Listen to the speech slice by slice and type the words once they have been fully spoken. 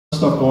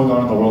stuff going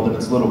on in the world, and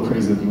it's a little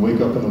crazy that you wake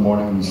up in the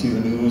morning and you see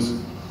the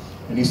news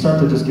and you start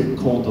to just get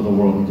cold to the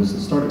world. You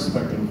just start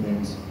expecting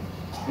things.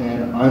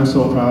 And I'm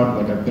so proud,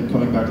 like I've been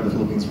coming back to the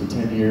Philippines for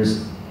 10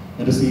 years,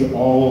 and to see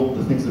all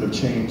the things that have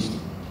changed,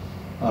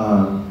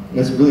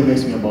 it really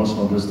makes me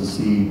emotional just to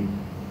see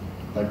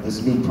like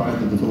this new pride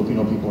that the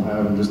Filipino people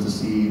have, and just to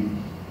see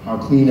how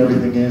clean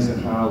everything is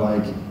and how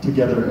like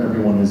together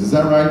everyone is. Is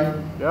that right?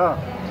 Yeah.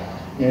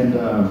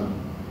 And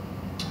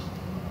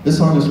this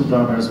song is from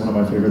John Mayer, it's one of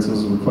my favorites. It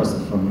was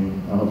requested from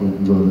me. I hope you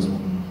enjoy this one.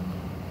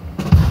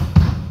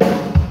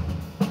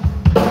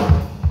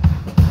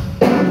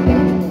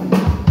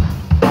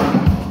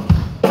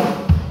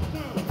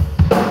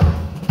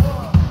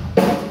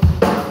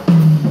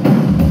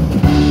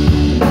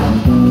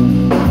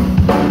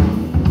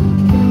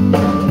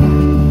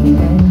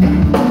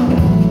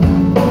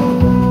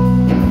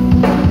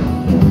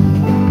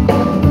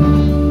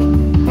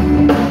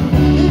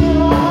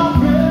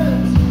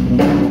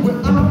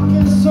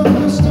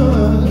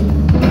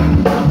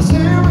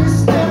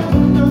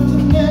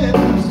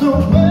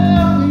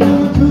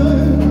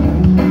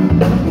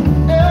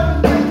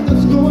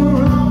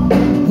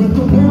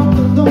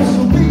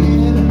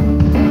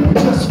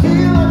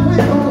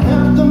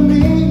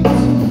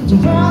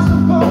 Rise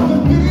above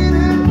the